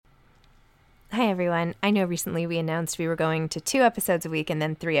Hi, everyone. I know recently we announced we were going to 2 episodes a week and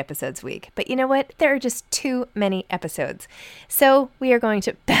then 3 episodes a week. But you know what? There are just too many episodes. So we are going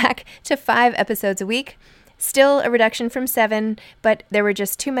back to 5 episodes a week. Still a reduction from 7, but there were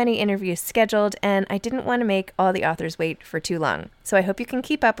just too many interviews scheduled, and I didn't want to make all the authors wait for too long. So I hope you can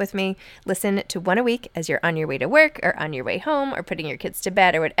keep up with me. Listen to 1 a week as you're on your way to work or on your way home or putting your kids to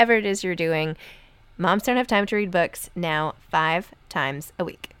bed or whatever it is you're doing. Moms Don't Have Time to Read Books, now 5 times a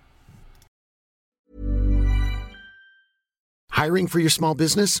week. Hiring for your small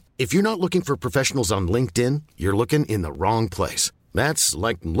business? If you're not looking for professionals on LinkedIn, you're looking in the wrong place. That's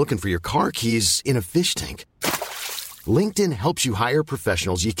like looking for your car keys in a fish tank. LinkedIn helps you hire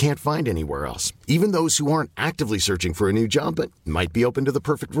professionals you can't find anywhere else, even those who aren't actively searching for a new job but might be open to the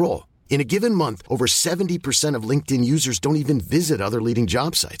perfect role. In a given month, over 70% of LinkedIn users don't even visit other leading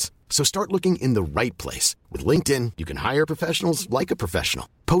job sites. So start looking in the right place. With LinkedIn, you can hire professionals like a professional.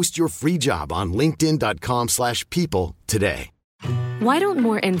 Post your free job on linkedin.com/people today. Why don't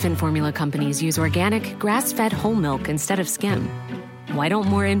more infant formula companies use organic, grass-fed whole milk instead of skim? Why don't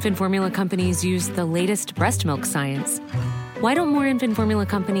more infant formula companies use the latest breast milk science? Why don't more infant formula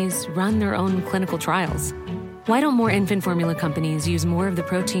companies run their own clinical trials? Why don't more infant formula companies use more of the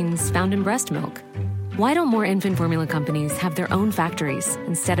proteins found in breast milk? Why don't more infant formula companies have their own factories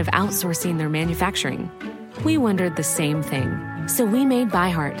instead of outsourcing their manufacturing? We wondered the same thing. So we made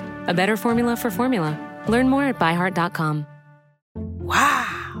ByHeart, a better formula for formula. Learn more at byheart.com.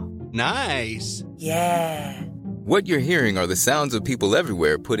 Wow. Nice. Yeah. What you're hearing are the sounds of people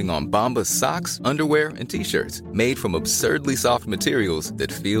everywhere putting on Bombas socks, underwear, and T-shirts made from absurdly soft materials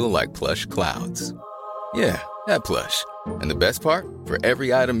that feel like plush clouds. Yeah, that plush. And the best part? For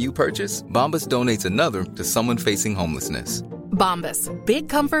every item you purchase, Bombas donates another to someone facing homelessness. Bombas. Big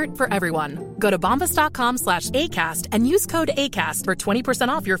comfort for everyone. Go to bombas.com/ACAST and use code ACAST for 20%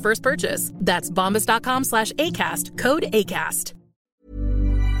 off your first purchase. That's bombas.com/ACAST. Code ACAST.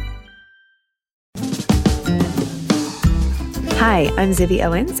 Hi, I'm Zibby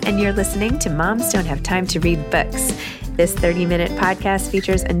Owens, and you're listening to Moms Don't Have Time to Read Books. This 30-minute podcast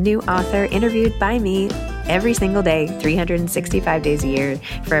features a new author interviewed by me every single day, 365 days a year,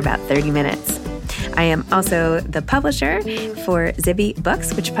 for about 30 minutes. I am also the publisher for Zibby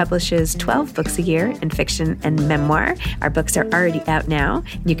Books, which publishes 12 books a year in fiction and memoir. Our books are already out now.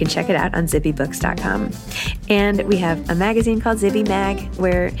 You can check it out on zibbybooks.com. And we have a magazine called Zibby Mag,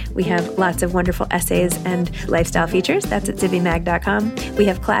 where we have lots of wonderful essays and lifestyle features. That's at zibbymag.com. We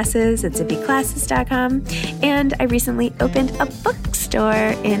have classes at zibbyclasses.com. And I recently opened a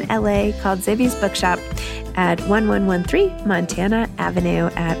bookstore in LA called Zibby's Bookshop at 1113 Montana Avenue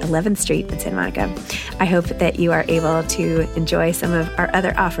at 11th Street in Santa Monica. I hope that you are able to enjoy some of our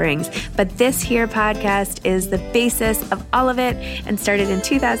other offerings. But this here podcast is the basis of all of it and started in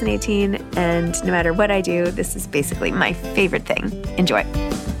 2018. And no matter what I do, this is basically my favorite thing. Enjoy.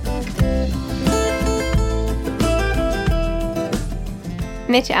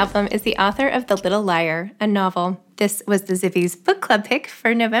 Mitch Albom is the author of The Little Liar, a novel. This was the Zibby's book club pick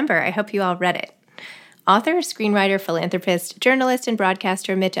for November. I hope you all read it. Author, screenwriter, philanthropist, journalist, and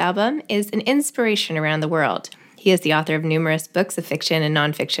broadcaster Mitch Albom is an inspiration around the world. He is the author of numerous books of fiction and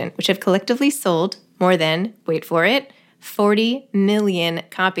nonfiction, which have collectively sold more than, wait for it, 40 million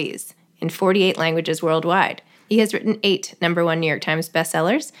copies in 48 languages worldwide. He has written 8 #1 New York Times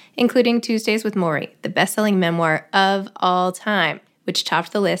bestsellers, including Tuesdays with Morrie, the best-selling memoir of all time, which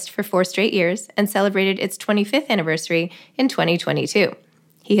topped the list for 4 straight years and celebrated its 25th anniversary in 2022.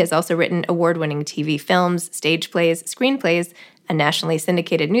 He has also written award-winning TV films, stage plays, screenplays, a nationally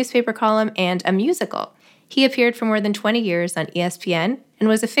syndicated newspaper column, and a musical. He appeared for more than 20 years on ESPN and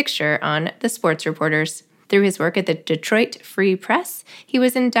was a fixture on The Sports Reporters. Through his work at the Detroit Free Press, he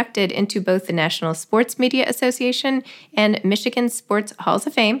was inducted into both the National Sports Media Association and Michigan Sports Halls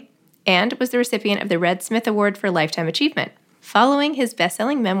of Fame, and was the recipient of the Red Smith Award for Lifetime Achievement. Following his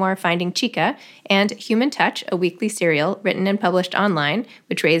best-selling memoir Finding Chica and Human Touch, a weekly serial written and published online,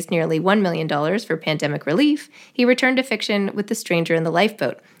 which raised nearly $1 million for pandemic relief, he returned to fiction with The Stranger in the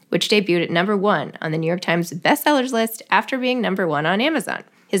Lifeboat, which debuted at #1 on the New York Times bestsellers list after being #1 on Amazon.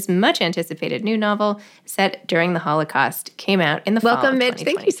 His much-anticipated new novel, set during the Holocaust, came out in the fall of 2023. Welcome, Mitch.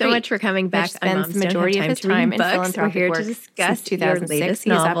 Thank you so much for coming back. Mitch spends the majority of his time in philanthropic work. Since 2006, he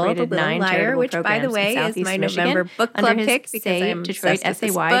has operated 9 charitable programs, which, by the way, is my November book club pick because I'm Detroit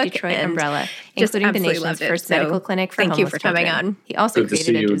SAY Detroit umbrella, including the nation's first medical clinic for homeless children. Thank you for coming on. He also Good to see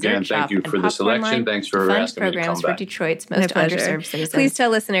created a you dessert again. shop Thank you for the selection. Thanks for asking me to come programs for back. Detroit's most underserved citizens. Please tell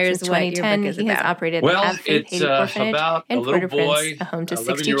listeners Since what your 2010, book is he has about. operated Well, the Have Faith it's Haiti Orphanage about a in little Port-au-Prince, boy, a home to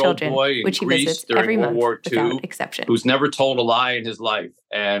 60 11-year-old children, boy in which he Greece visits during every World month War II, without exception. who's never told a lie in his life.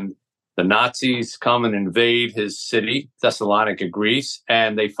 And the Nazis come and invade his city, Thessalonica, Greece,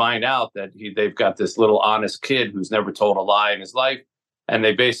 and they find out that they've got this little honest kid who's never told a lie in his life, and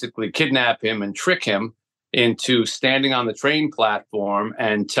they basically kidnap him and trick him into standing on the train platform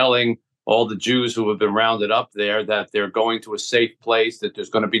and telling all the Jews who have been rounded up there that they're going to a safe place, that there's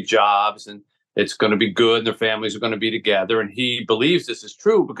going to be jobs and it's going to be good and their families are going to be together. And he believes this is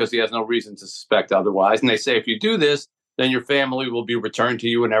true because he has no reason to suspect otherwise. And they say, if you do this, then your family will be returned to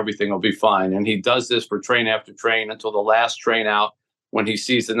you and everything will be fine. And he does this for train after train until the last train out, when he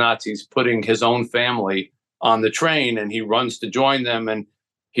sees the Nazis putting his own family on the train, and he runs to join them, and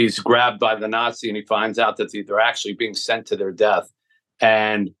he's grabbed by the Nazi and he finds out that they're actually being sent to their death.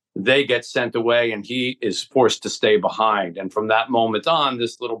 And they get sent away and he is forced to stay behind. And from that moment on,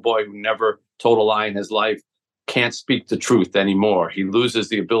 this little boy who never told a lie in his life can't speak the truth anymore. He loses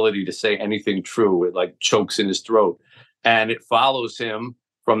the ability to say anything true. It like chokes in his throat. And it follows him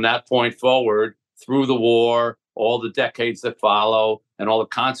from that point forward through the war, all the decades that follow, and all the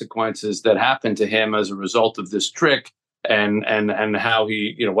consequences that happen to him as a result of this trick, and how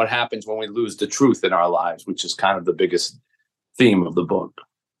he, what happens when we lose the truth in our lives, which is kind of the biggest theme of the book.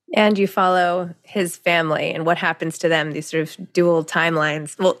 And you follow his family and what happens to them, these sort of dual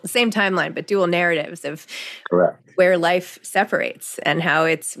timelines, well, same timeline, but dual narratives of Correct. Where life separates and how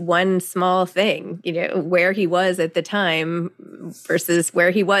it's one small thing, where he was at the time versus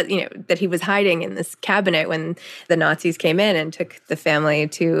where he was, that he was hiding in this cabinet when the Nazis came in and took the family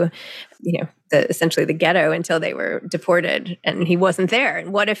to, essentially the ghetto until they were deported, and he wasn't there.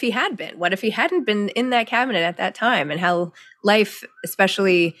 And what if he had been? What if he hadn't been in that cabinet at that time? And how life,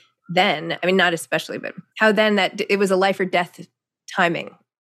 especially then, I mean, not especially, but how then that it was a life or death timing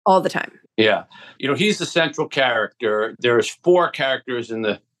all the time. Yeah. He's the central character. There's 4 characters in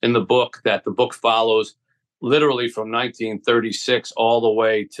the book that the book follows, literally from 1936 all the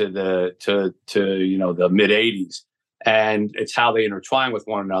way to the mid 80s. And it's how they intertwine with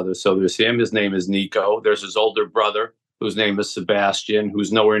one another. So there's him, his name is Nico. There's his older brother, whose name is Sebastian,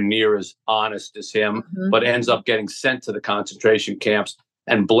 who's nowhere near as honest as him, but ends up getting sent to the concentration camps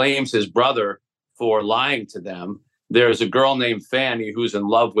and blames his brother for lying to them. There's a girl named Fanny who's in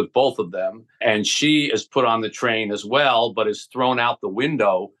love with both of them, and she is put on the train as well, but is thrown out the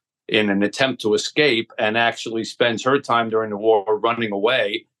window in an attempt to escape, and actually spends her time during the war running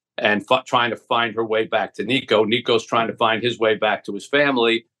away and trying to find her way back to Nico. Nico's trying to find his way back to his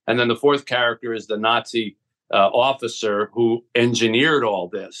family. And then the 4th character is the Nazi officer who engineered all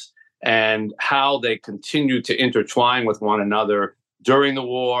this, and how they continue to intertwine with one another during the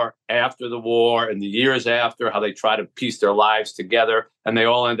war, after the war, and the years after, how they try to piece their lives together. And they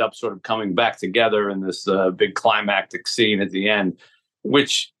all end up sort of coming back together in this big climactic scene at the end,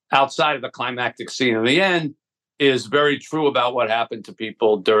 which outside of the climactic scene in the end is very true about what happened to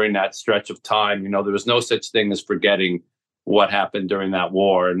people during that stretch of time. There was no such thing as forgetting what happened during that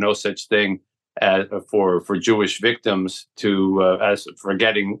war, and no such thing as for Jewish victims as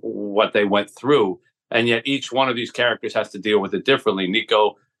forgetting what they went through. And yet each one of these characters has to deal with it differently.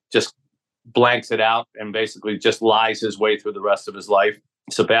 Nico just blanks it out and basically just lies his way through the rest of his life.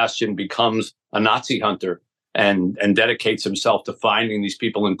 Sebastian becomes a Nazi hunter and dedicates himself to finding these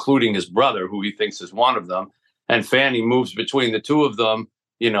people, including his brother, who he thinks is one of them. And Fanny moves between the two of them,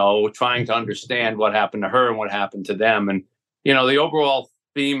 trying to understand what happened to her and what happened to them. And, the overall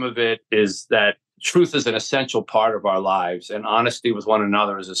theme of it is that truth is an essential part of our lives, and honesty with one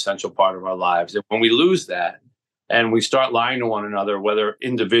another is an essential part of our lives. And when we lose that and we start lying to one another, whether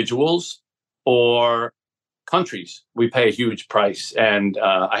individuals or countries, we pay a huge price. And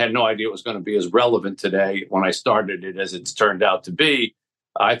I had no idea it was going to be as relevant today when I started it as it's turned out to be.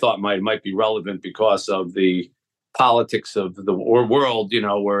 I thought it might be relevant because of the politics of the world,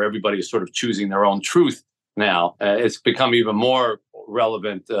 where everybody is sort of choosing their own truth now. It's become even more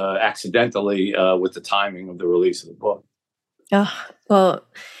relevant accidentally with the timing of the release of the book. Oh, well,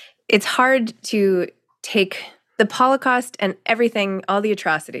 it's hard to take the Holocaust and everything, all the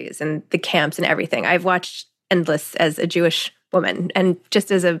atrocities and the camps and everything. I've watched endless as a Jewish woman and just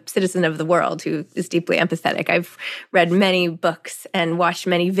as a citizen of the world who is deeply empathetic. I've read many books and watched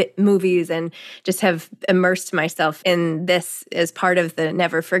many movies and just have immersed myself in this as part of the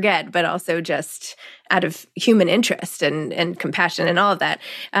never forget, but also just out of human interest and compassion and all of that.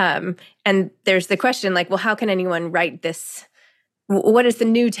 And there's the question well, how can anyone write this? What is the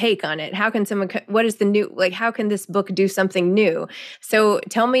new take on it? How can what is the new, how can this book do something new? So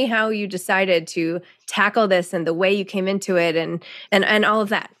tell me how you decided to tackle this and the way you came into it and all of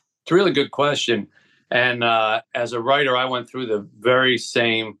that. It's a really good question. And as a writer, I went through the very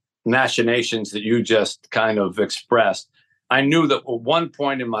same machinations that you just kind of expressed. I knew that at one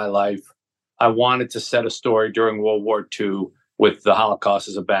point in my life, I wanted to set a story during World War II with the Holocaust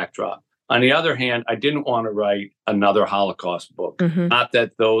as a backdrop. On the other hand, I didn't want to write another Holocaust book. Mm-hmm. Not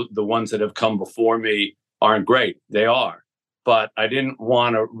that the ones that have come before me aren't great. They are. But I didn't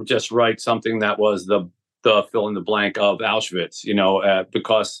want to just write something that was the fill in the blank of Auschwitz,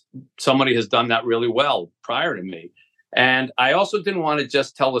 because somebody has done that really well prior to me. And I also didn't want to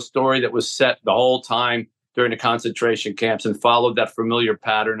just tell a story that was set the whole time during the concentration camps and followed that familiar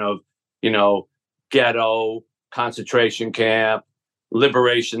pattern of, ghetto, concentration camp,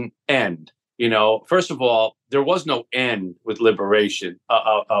 liberation, end. First of all, there was no end with liberation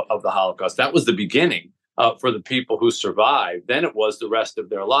of the Holocaust. That was the beginning for the people who survived. Then it was the rest of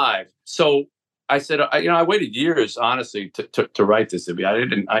their lives. So I said, I waited years, honestly, to write this.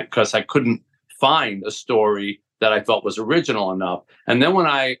 Because I couldn't find a story that I felt was original enough. And then when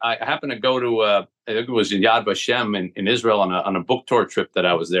I happened to go to, I think it was in Yad Vashem in Israel on a book tour trip that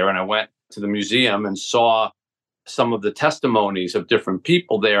I was there, and I went to the museum and saw some of the testimonies of different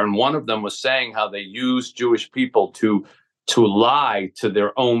people there. And one of them was saying how they used Jewish people to lie to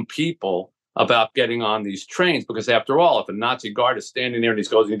their own people about getting on these trains. Because after all, if a Nazi guard is standing there and he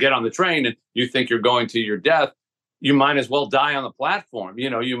goes, you get on the train and you think you're going to your death, you might as well die on the platform.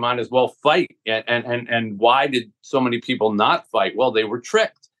 You might as well fight. And why did so many people not fight? Well, they were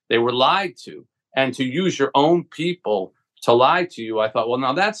tricked. They were lied to. And to use your own people to lie to you, I thought, well,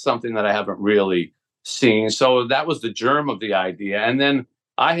 now that's something that I haven't really seen. So that was the germ of the idea. And then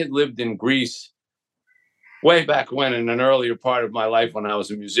I had lived in Greece way back when, in an earlier part of my life when I was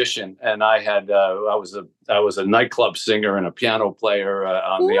a musician, and I was a nightclub singer and a piano player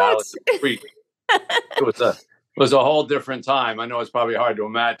on the island of Crete. It was a whole different time. I know it's probably hard to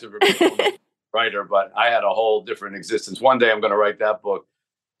imagine for people writer, but I had a whole different existence. One day I'm going to write that book.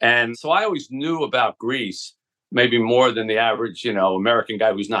 And so I always knew about Greece, maybe more than the average, American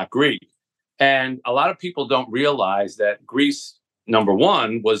guy who's not Greek. And a lot of people don't realize that Greece, number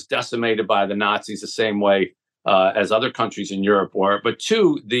one, was decimated by the Nazis the same way as other countries in Europe were. But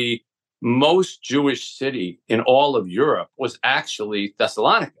two, the most Jewish city in all of Europe was actually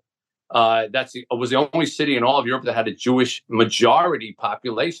Thessalonica. Was the only city in all of Europe that had a Jewish majority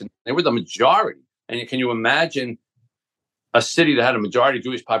population. They were the majority. And can you imagine a city that had a majority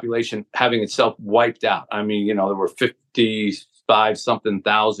Jewish population having itself wiped out? I mean, there were 55-something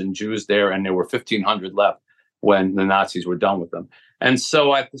thousand Jews there, and there were 1,500 left when the Nazis were done with them. And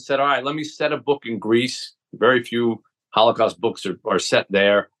so I said, all right, let me set a book in Greece. Very few Holocaust books are set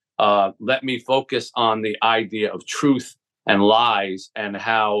there. Let me focus on the idea of truth and lies, and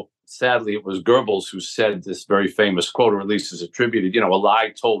how, sadly, it was Goebbels who said this very famous quote, or at least is attributed, a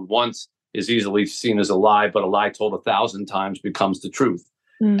lie told once is easily seen as a lie, but a lie told 1,000 times becomes the truth.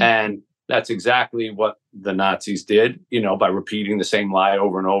 Mm. And that's exactly what the Nazis did, by repeating the same lie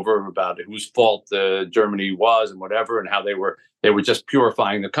over and over about whose fault Germany was and whatever, and how they were just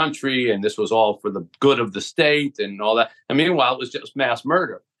purifying the country, and this was all for the good of the state and all that. And meanwhile, it was just mass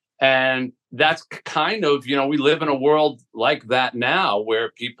murder. And that's kind of, we live in a world like that now, where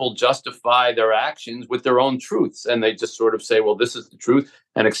people justify their actions with their own truths. And they just sort of say, well, this is the truth,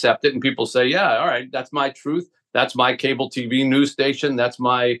 and accept it. And people say, yeah, all right, that's my truth. That's my cable TV news station. That's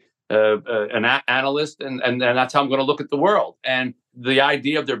my an analyst. And that's how I'm going to look at the world. And the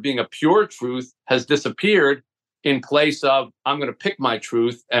idea of there being a pure truth has disappeared in place of, I'm going to pick my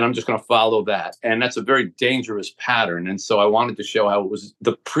truth and I'm just going to follow that. And that's a very dangerous pattern. And so I wanted to show how it was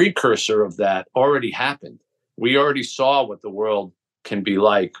the precursor of that already happened. We already saw what the world can be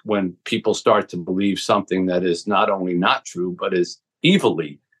like when people start to believe something that is not only not true, but is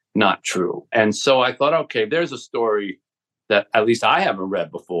evilly not true. And so I thought, okay, there's a story that at least I haven't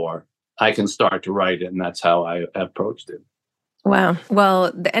read before. I can start to write it. And that's how I approached it. Wow.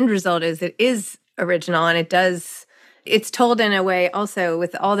 Well, the end result is it is original, and it's told in a way also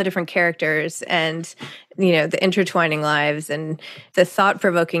with all the different characters and, the intertwining lives and the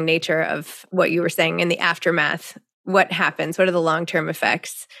thought-provoking nature of what you were saying in the aftermath. What happens? What are the long-term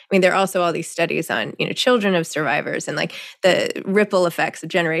effects? I mean, there are also all these studies on, children of survivors and like the ripple effects of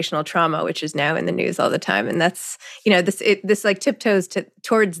generational trauma, which is now in the news all the time. And that's, this like tiptoes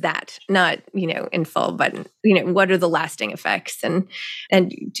towards that, not, in full, but, what are the lasting effects? And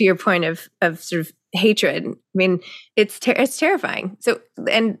to your point of sort of hatred, I mean, it's terrifying. So,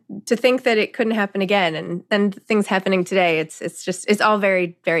 and to think that it couldn't happen again, and things happening today, it's all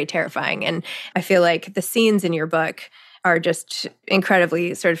very, very terrifying. And I feel like the scenes in your book are just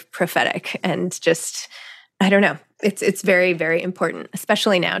incredibly sort of prophetic, and just, I don't know, it's very, very important,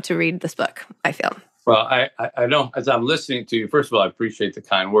 especially now, to read this book, I feel. Well, I know, as I'm listening to you, first of all, I appreciate the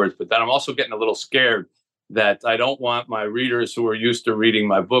kind words, but then I'm also getting a little scared that I don't want my readers who are used to reading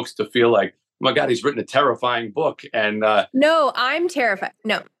my books to feel like, oh my God, he's written a terrifying book. And no, I'm terrified.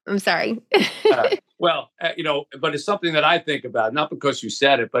 No, I'm sorry. but it's something that I think about, not because you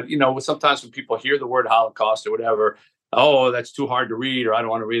said it, but, sometimes when people hear the word Holocaust or whatever, oh, that's too hard to read, or I don't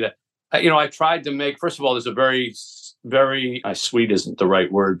want to read that. I tried to make, first of all, there's a very, very, sweet isn't the right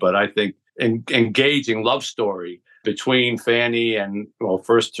word, but I think engaging love story between Fanny and,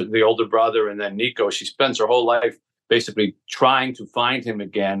 first the older brother and then Nico. She spends her whole life basically trying to find him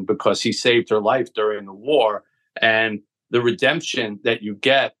again because he saved her life during the war. And the redemption that you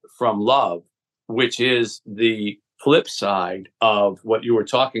get from love, which is the flip side of what you were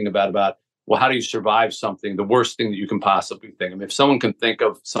talking about, well, how do you survive something, the worst thing that you can possibly think? I mean, if someone can think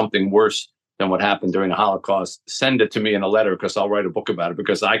of something worse than what happened during the Holocaust, send it to me in a letter, because I'll write a book about it,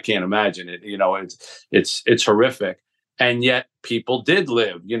 because I can't imagine it. It's horrific. And yet people did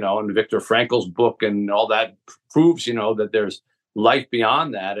live, and Viktor Frankl's book and all that proves, that there's life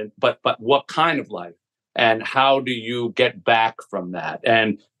beyond that. But what kind of life? And how do you get back from that?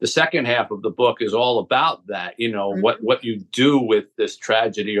 And the second half of the book is all about that, what you do with this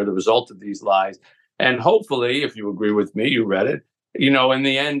tragedy or the result of these lies. And hopefully, if you agree with me, you read it, in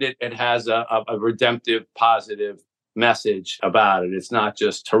the end, it has a redemptive, positive message about it. It's not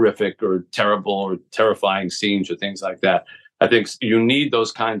just horrific or terrible or terrifying scenes or things like that. I think you need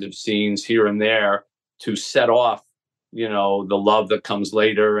those kinds of scenes here and there to set off, the love that comes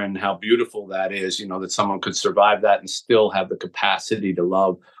later and how beautiful that is, that someone could survive that and still have the capacity to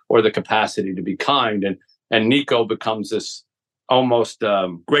love or the capacity to be kind. And Nico becomes this almost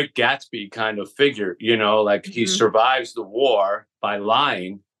Great Gatsby kind of figure, he survives the war by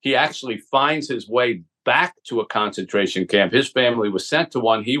lying. He actually finds his way back to a concentration camp. His family was sent to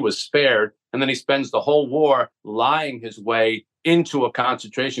one. He was spared. And then he spends the whole war lying his way into a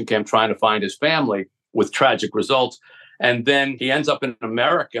concentration camp, trying to find his family, with tragic results. And then he ends up in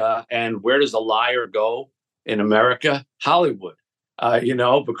America. And where does a liar go in America? Hollywood,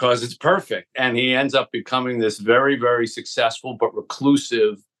 because it's perfect. And he ends up becoming this very, very successful but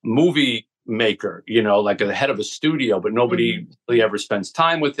reclusive movie maker, like the head of a studio, but nobody really ever spends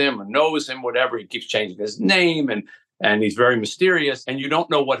time with him or knows him, whatever. He keeps changing his name and he's very mysterious, and you don't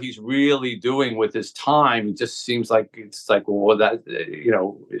know what he's really doing with his time. It just seems like well, that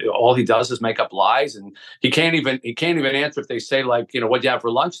all he does is make up lies, and he can't even answer if they say, like, what'd you have for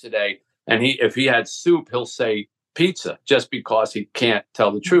lunch today? And if he had soup, he'll say pizza, just because he can't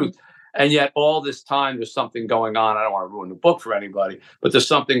tell the truth. And yet all this time, there's something going on. I don't want to ruin the book for anybody, but there's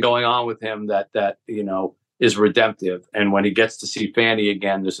something going on with him that is redemptive. And when he gets to see Fanny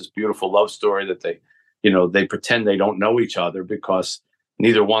again, there's this beautiful love story that they pretend they don't know each other because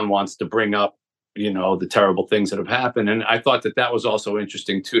neither one wants to bring up, the terrible things that have happened. And I thought that was also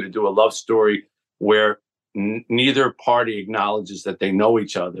interesting too, to do a love story where neither party acknowledges that they know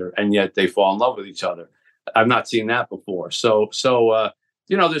each other, and yet they fall in love with each other. I've not seen that before. So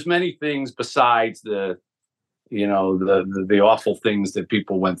there's many things besides the awful things that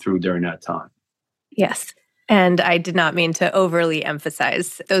people went through during that time. Yes. And I did not mean to overly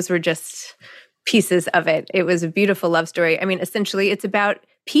emphasize. Those were just pieces of it. It was a beautiful love story. I mean, essentially, it's about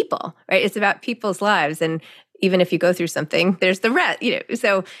people, right? It's about people's lives. And even if you go through something, there's the rest,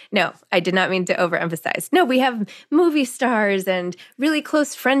 So no, I did not mean to overemphasize. No, we have movie stars and really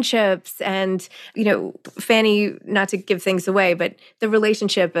close friendships and, Fanny, not to give things away, but the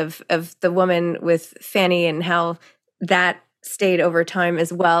relationship of the woman with Fanny and how that stayed over time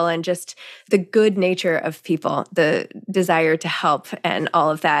as well, and just the good nature of people, the desire to help and all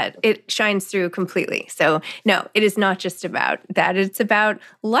of that, it shines through completely. So no, it is not just about that. It's about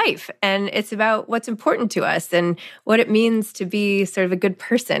life, and it's about what's important to us and what it means to be sort of a good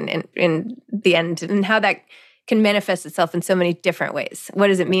person in the end, and how that can manifest itself in so many different ways. What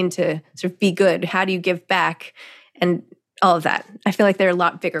does it mean to sort of be good? How do you give back? And all of that. I feel like there are a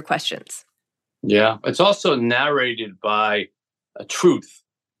lot bigger questions. Yeah, it's also narrated by a truth,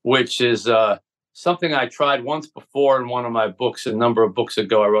 which is something I tried once before in one of my books. A number of books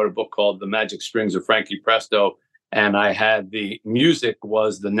ago, I wrote a book called The Magic Strings of Frankie Presto, and I had the music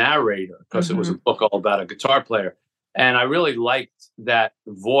was the narrator, because it was a book all about a guitar player. And I really liked that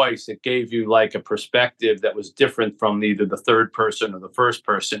voice. It gave you like a perspective that was different from either the third person or the first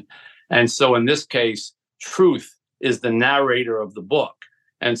person. And so in this case, truth is the narrator of the book.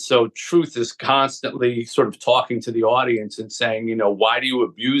 And so truth is constantly sort of talking to the audience and saying, why do you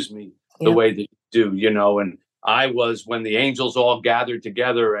abuse me the way that you do? And I was, when the angels all gathered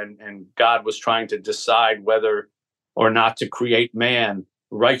together and God was trying to decide whether or not to create man,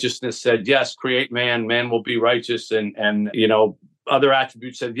 righteousness said, yes, create man, man will be righteous. And other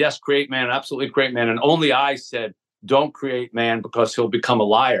attributes said, yes, create man, absolutely create man. And only I said, don't create man because he'll become a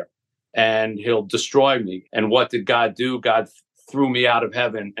liar and he'll destroy me. And what did God do? God threw me out of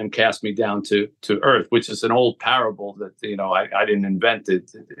heaven and cast me down to earth, which is an old parable that, I didn't invent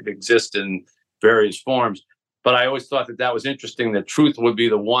it. It exists in various forms. But I always thought that was interesting, that truth would be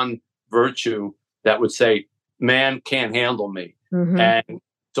the one virtue that would say, man can't handle me. Mm-hmm. And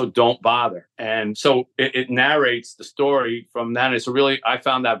so don't bother. And so it narrates the story from that. It's I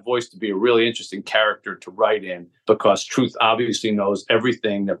found that voice to be a really interesting character to write in, because truth obviously knows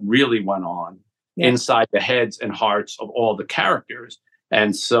everything that really went on inside the heads and hearts of all the characters.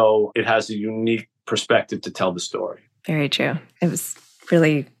 And so it has a unique perspective to tell the story. Very true. It was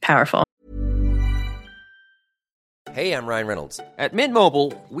really powerful. Hey, I'm Ryan Reynolds. At Mint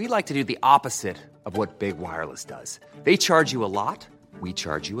Mobile, we like to do the opposite of what Big Wireless does. They charge you a lot. We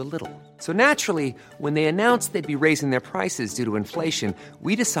charge you a little. So naturally, when they announced they'd be raising their prices due to inflation,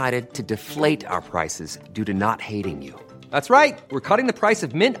 we decided to deflate our prices due to not hating you. That's right. We're cutting the price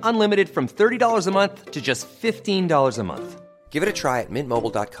of Mint Unlimited from $30 a month to just $15 a month. Give it a try at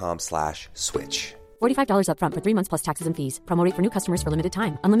mintmobile.com/switch. $45 up front for 3 months plus taxes and fees. Promo rate for new customers for limited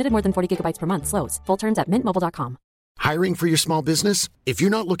time. Unlimited more than 40 gigabytes per month. Slows full terms at mintmobile.com. Hiring for your small business? If you're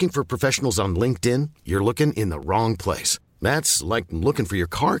not looking for professionals on LinkedIn, you're looking in the wrong place. That's like looking for your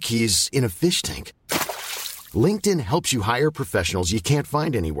car keys in a fish tank. LinkedIn helps you hire professionals you can't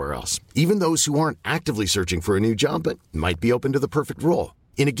find anywhere else, even those who aren't actively searching for a new job but might be open to the perfect role.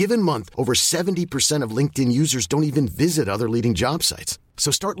 In a given month, over 70% of LinkedIn users don't even visit other leading job sites.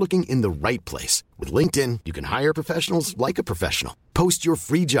 So start looking in the right place. With LinkedIn, you can hire professionals like a professional. Post your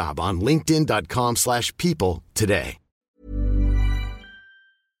free job on linkedin.com/people today.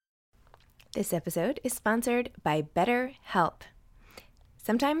 This episode is sponsored by BetterHelp.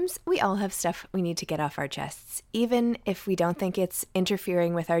 Sometimes we all have stuff we need to get off our chests. Even if we don't think it's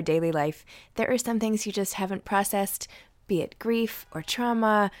interfering with our daily life, there are some things you just haven't processed, be it grief or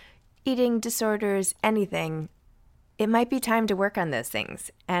trauma, eating disorders, anything. It might be time to work on those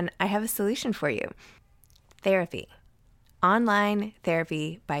things, and I have a solution for you. Therapy. Online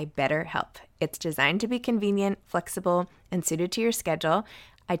therapy by BetterHelp. It's designed to be convenient, flexible, and suited to your schedule.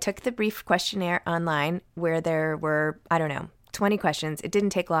 I took the brief questionnaire online where there were, 20 questions. It didn't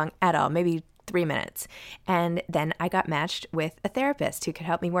take long at all, maybe 3 minutes. And then I got matched with a therapist who could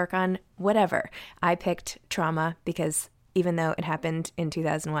help me work on whatever. I picked trauma because even though it happened in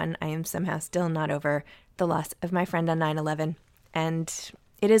 2001, I am somehow still not over the loss of my friend on 9/11. And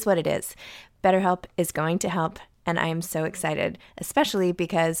it is what it is. BetterHelp is going to help. And I am so excited, especially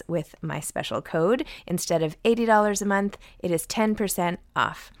because with my special code, instead of $80 a month, it is 10%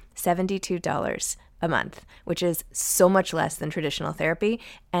 off, $72 a month, which is so much less than traditional therapy.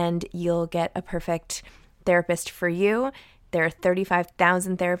 And you'll get a perfect therapist for you. There are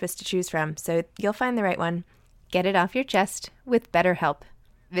 35,000 therapists to choose from, so you'll find the right one. Get it off your chest with BetterHelp.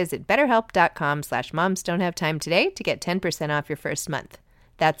 Visit betterhelp.com/momsdon'thavetime today to get 10% off your first month.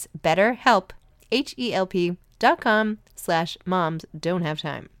 That's BetterHelp,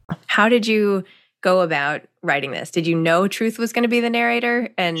 HELP.com/momsdon'thavetime. How did you go about writing this? Did you know Truth was going to be the narrator?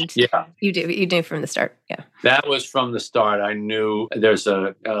 And yeah, you knew from the start. Yeah, that was from the start. I knew. There's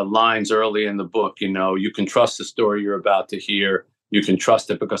lines early in the book. You can trust the story you're about to hear. You can trust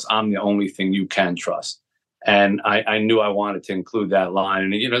it because I'm the only thing you can trust. And I knew I wanted to include that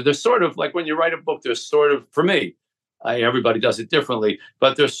line. And there's sort of like when you write a book, there's sort of, for me, everybody does it differently,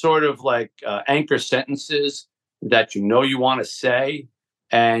 but there's sort of like anchor sentences that you want to say,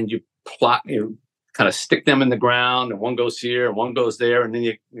 and you plot, kind of stick them in the ground, and one goes here and one goes there, and then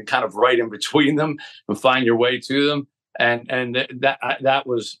you kind of write in between them and find your way to them. And that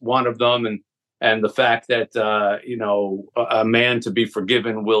was one of them. And the fact that a man to be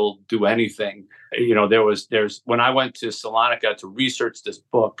forgiven will do anything. There's when I went to Salonika to research this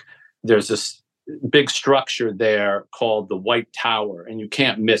book, there's this big structure there called the White Tower, and you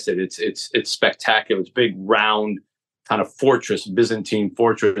can't miss it. It's spectacular. It's big, round, kind of fortress, Byzantine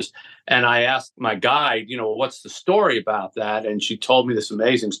fortress. And I asked my guide, what's the story about that? And she told me this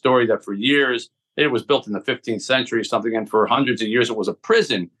amazing story that for years, it was built in the 15th century or something, and for hundreds of years it was a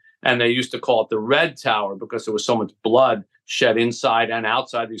prison. And they used to call it the Red Tower because there was so much blood shed inside and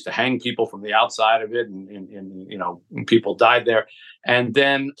outside. They used to hang people from the outside of it, and people died there. And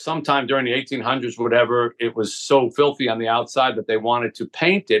then sometime during the 1800s, whatever, it was so filthy on the outside that they wanted to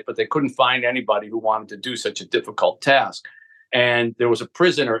paint it, but they couldn't find anybody who wanted to do such a difficult task. And there was a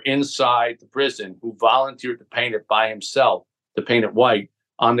prisoner inside the prison who volunteered to paint it by himself, to paint it white,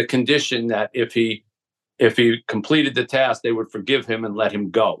 on the condition that if he completed the task, they would forgive him and let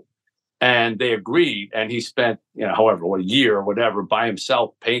him go. And they agreed. And he spent, however, a year or whatever by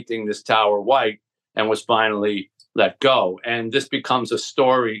himself painting this tower white and was finally let go. And this becomes a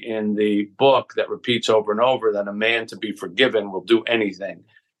story in the book that repeats over and over that a man to be forgiven will do anything.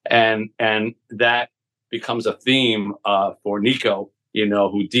 And that becomes a theme for Nico,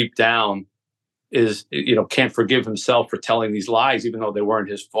 who deep down is, can't forgive himself for telling these lies, even though they weren't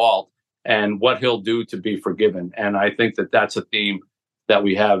his fault, and what he'll do to be forgiven. And I think that that's a theme that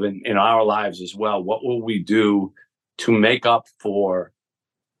we have in our lives as well. What will we do to make up for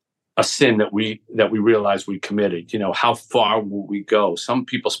a sin that we realize we committed? How far will we go? Some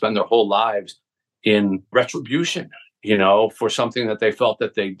people spend their whole lives in retribution, for something that they felt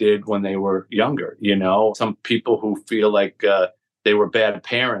that they did when they were younger. Some people who feel like they were bad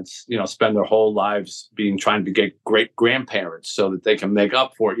parents, spend their whole lives trying to get great grandparents so that they can make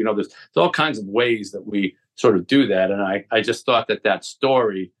up for it. There's all kinds of ways that we sort of do that. And I just thought that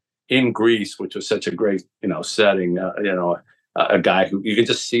story in Greece, which was such a great, setting, a guy who you can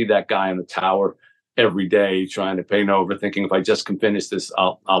just see that guy in the tower every day trying to paint over, thinking if I just can finish this,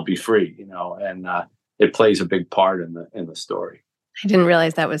 I'll be free, and it plays a big part in the story. I didn't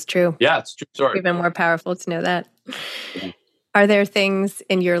realize that was true. Yeah, it's true story. Even more powerful to know that. Yeah. Are there things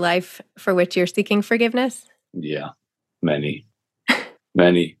in your life for which you're seeking forgiveness? Yeah, many.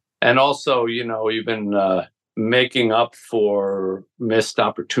 And also, even making up for missed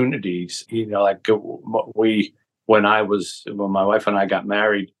opportunities. Like when my wife and I got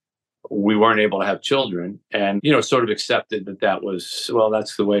married, we weren't able to have children, and sort of accepted that was, well,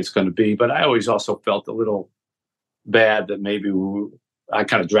 that's the way it's going to be. But I always also felt a little bad that maybe I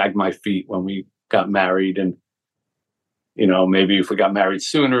kind of dragged my feet when we got married, and maybe if we got married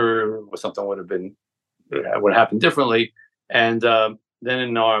sooner, something would have happened differently. And then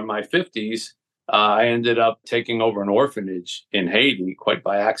in my 50s, I ended up taking over an orphanage in Haiti, quite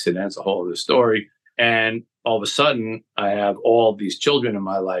by accident. It's a whole other story. And all of a sudden, I have all these children in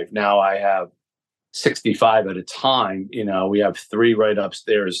my life. Now I have 65 at a time. We have 3 right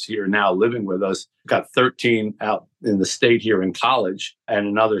upstairs here now living with us. Got 13 out in the state here in college, and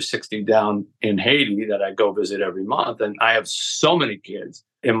another 60 down in Haiti that I go visit every month. And I have so many kids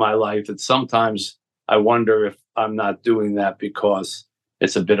in my life that sometimes I wonder if I'm not doing that because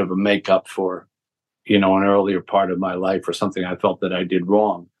it's a bit of a makeup for, an earlier part of my life or something I felt that I did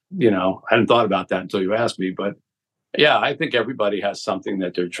wrong. I hadn't thought about that until you asked me. But yeah, I think everybody has something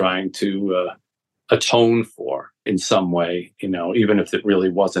that they're trying to atone for in some way, even if it really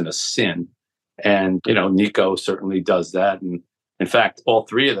wasn't a sin. And, Nico certainly does that. And in fact, all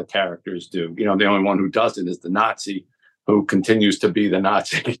 3 of the characters do. The only one who doesn't is the Nazi, who continues to be the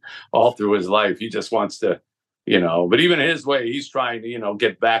Nazi all through his life. He just wants to, but even in his way, he's trying to,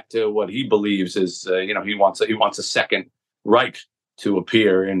 get back to what he believes is, he wants a second Reich to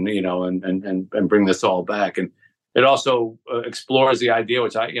appear and, and bring this all back. And it also explores the idea,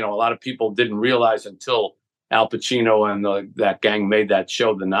 which a lot of people didn't realize until Al Pacino and that gang made that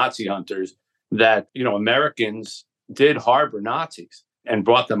show, The Nazi Hunters, that, Americans did harbor Nazis and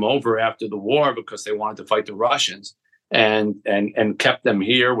brought them over after the war because they wanted to fight the Russians, and kept them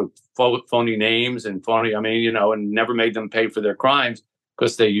here with phony names and and never made them pay for their crimes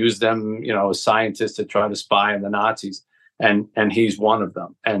because they used them, as scientists to try to spy on the Nazis. And he's one of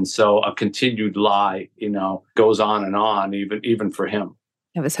them. And so a continued lie, goes on and on, even for him.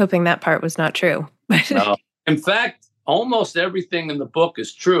 I was hoping that part was not true. No. In fact, almost everything in the book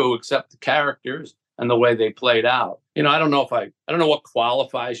is true except the characters and the way they played out. I don't know what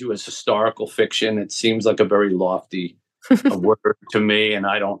qualifies you as historical fiction. It seems like a very lofty word to me, and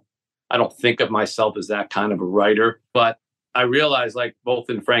I don't think of myself as that kind of a writer. But I realize, like both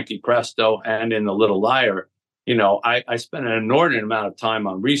in Frankie Presto and in The Little Liar, I spent an inordinate amount of time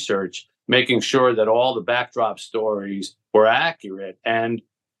on research, making sure that all the backdrop stories were accurate. And,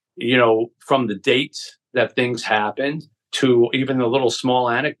 from the dates that things happened to even the little small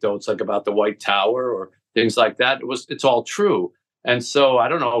anecdotes, like about the White Tower or things like that, it's all true. And so I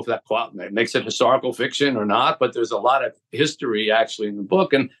don't know if that makes it historical fiction or not, but there's a lot of history actually in the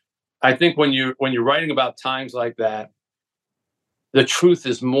book. And I think when you're writing about times like that, the truth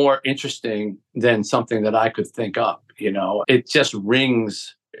is more interesting than something that I could think up. It just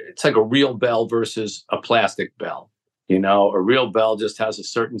rings. It's like a real bell versus a plastic bell. A real bell just has a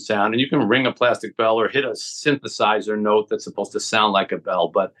certain sound, and you can ring a plastic bell or hit a synthesizer note that's supposed to sound like a bell.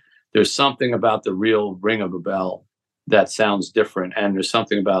 But there's something about the real ring of a bell that sounds different. And there's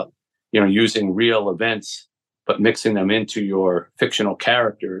something about, using real events, but mixing them into your fictional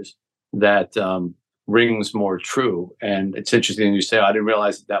characters that rings more true. And it's interesting you say, I didn't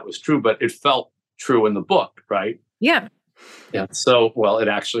realize that was true, but it felt true in the book, right? Yeah. Yeah. So, well, it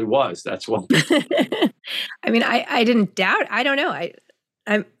actually was. That's what. I mean, I didn't doubt. I don't know.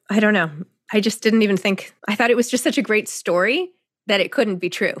 I don't know. I just didn't even think. I thought it was just such a great story that it couldn't be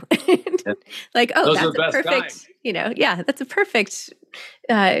true. Like, oh, Those are that's the a best perfect. kind. Yeah, that's a perfect.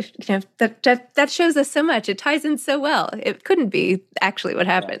 That shows us so much. It ties in so well. It couldn't be actually what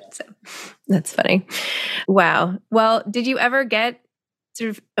happened. So that's funny. Wow. Well, did you ever get sort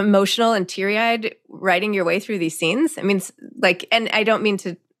of emotional and teary-eyed writing your way through these scenes? I mean, like, and I don't mean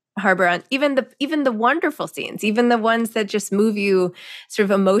to harbor on even the wonderful scenes, even the ones that just move you sort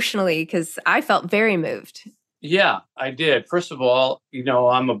of emotionally, because I felt very moved. Yeah, I did. First of all,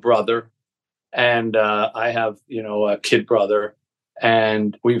 I'm a brother, and I have, a kid brother,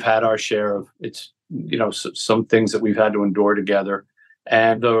 and we've had our share of some things that we've had to endure together.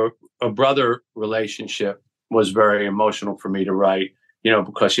 And a brother relationship was very emotional for me to write,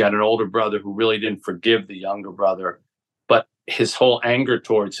 because you had an older brother who really didn't forgive the younger brother, but his whole anger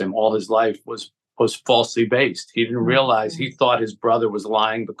towards him all his life was falsely based. He didn't realize, he thought his brother was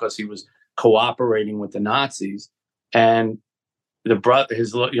lying because he was cooperating with the Nazis. And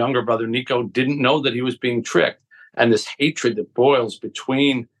his younger brother, Nico, didn't know that he was being tricked. And this hatred that boils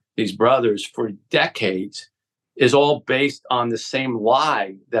between these brothers for decades is all based on the same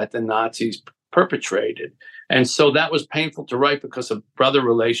lie that the Nazis perpetrated. And so that was painful to write because of brother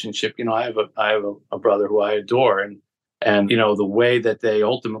relationship. I have a brother who I adore, and the way that they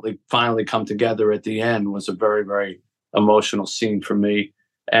ultimately finally come together at the end was a very, very emotional scene for me.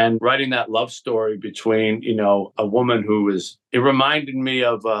 And writing that love story between, a woman it reminded me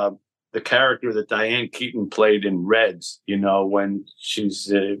of the character that Diane Keaton played in Reds, when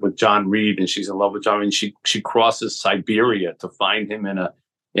she's with John Reed and she's in love with John Reed, and she crosses Siberia to find him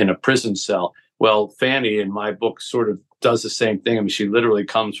in a prison cell. Well, Fanny in my book sort of does the same thing. I mean, she literally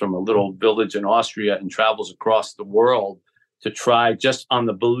comes from a little village in Austria and travels across the world to try, just on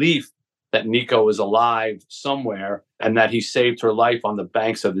the belief that Nico is alive somewhere and that he saved her life on the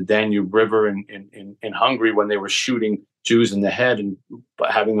banks of the Danube River in Hungary when they were shooting Jews in the head and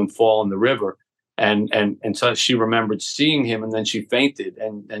having them fall in the river. And so she remembered seeing him, and then she fainted,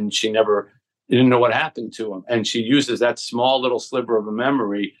 and she didn't know what happened to him. And she uses that small little sliver of a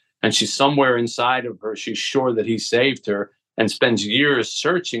memory, and she's somewhere inside of her. She's sure that he saved her and spends years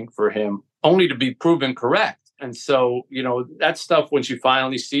searching for him only to be proven correct. And so, that stuff, when she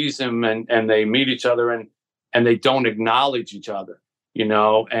finally sees him and they meet each other and they don't acknowledge each other,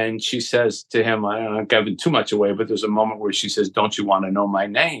 and she says to him, I don't know, I'm giving too much away, but there's a moment where she says, "Don't you want to know my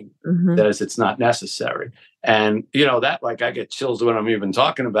name?" Says it's not necessary. And, that, like, I get chills when I'm even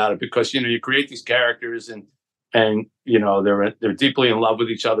talking about it, because, you create these characters and they're deeply in love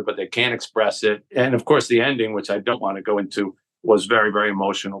with each other, but they can't express it. And of course, the ending, which I don't want to go into, was very, very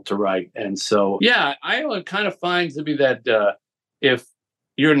emotional to write. And so, yeah, I kind of find to be that if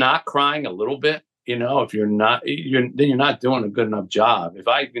you're not crying a little bit, if you're not, then you're not doing a good enough job. If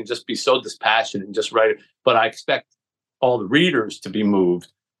I can just be so dispassionate and just write it, but I expect all the readers to be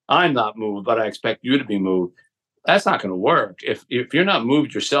moved. I'm not moved, but I expect you to be moved. That's not going to work. If you're not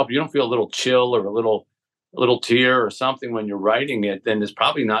moved yourself, you don't feel a little chill or a little tear or something when you're writing it, then it's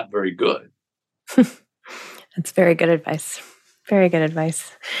probably not very good. That's very good advice. Very good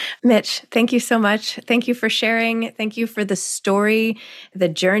advice. Mitch, thank you so much. Thank you for sharing. Thank you for the story, the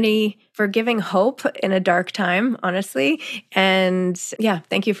journey, for giving hope in a dark time, honestly. And yeah,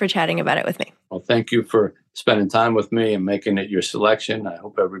 thank you for chatting about it with me. Well, thank you for spending time with me and making it your selection. I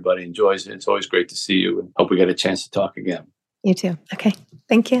hope everybody enjoys it. It's always great to see you, and hope we get a chance to talk again. You too. Okay.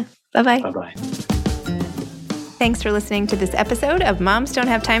 Thank you. Bye-bye. Bye-bye. Thanks for listening to this episode of Moms Don't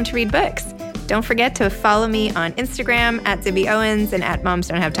Have Time to Read Books. Don't forget to follow me on Instagram at Zibby Owens and at Moms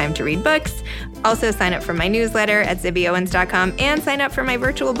Don't Have Time to Read Books. Also sign up for my newsletter at zibbyowens.com and sign up for my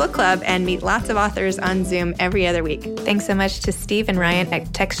virtual book club and meet lots of authors on Zoom every other week. Thanks so much to Steve and Ryan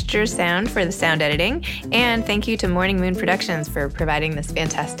at Texture Sound for the sound editing. And thank you to Morning Moon Productions for providing this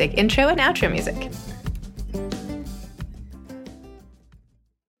fantastic intro and outro music.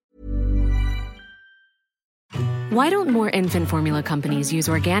 Why don't more infant formula companies use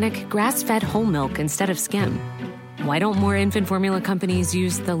organic, grass-fed whole milk instead of skim? Why don't more infant formula companies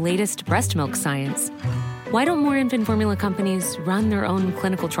use the latest breast milk science? Why don't more infant formula companies run their own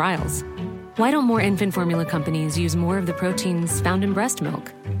clinical trials? Why don't more infant formula companies use more of the proteins found in breast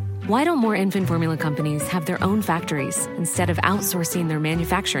milk? Why don't more infant formula companies have their own factories instead of outsourcing their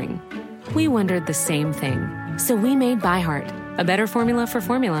manufacturing? We wondered the same thing. So we made ByHeart, a better formula for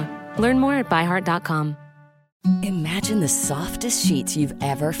formula. Learn more at byheart.com. Imagine the softest sheets you've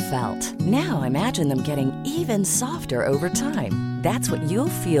ever felt. Now imagine them getting even softer over time. That's what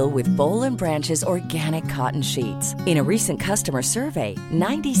you'll feel with Boll & Branch's organic cotton sheets. In a recent customer survey,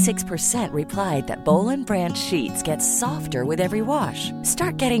 96% replied that Boll & Branch sheets get softer with every wash.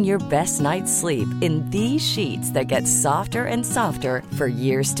 Start getting your best night's sleep in these sheets that get softer and softer for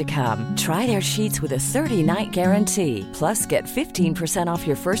years to come. Try their sheets with a 30-night guarantee. Plus, get 15% off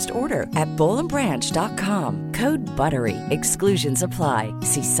your first order at bollandbranch.com. Code BUTTERY. Exclusions apply.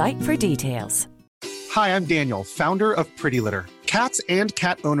 See site for details. Hi, I'm Daniel, founder of Pretty Litter. Cats and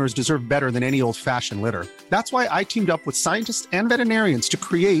cat owners deserve better than any old-fashioned litter. That's why I teamed up with scientists and veterinarians to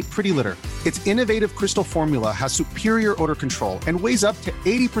create Pretty Litter. Its innovative crystal formula has superior odor control and weighs up to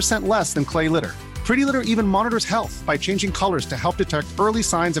 80% less than clay litter. Pretty Litter even monitors health by changing colors to help detect early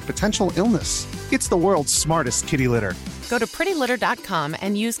signs of potential illness. It's the world's smartest kitty litter. Go to prettylitter.com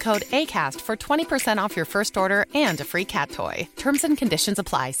and use code ACAST for 20% off your first order and a free cat toy. Terms and conditions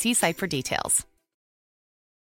apply. See site for details.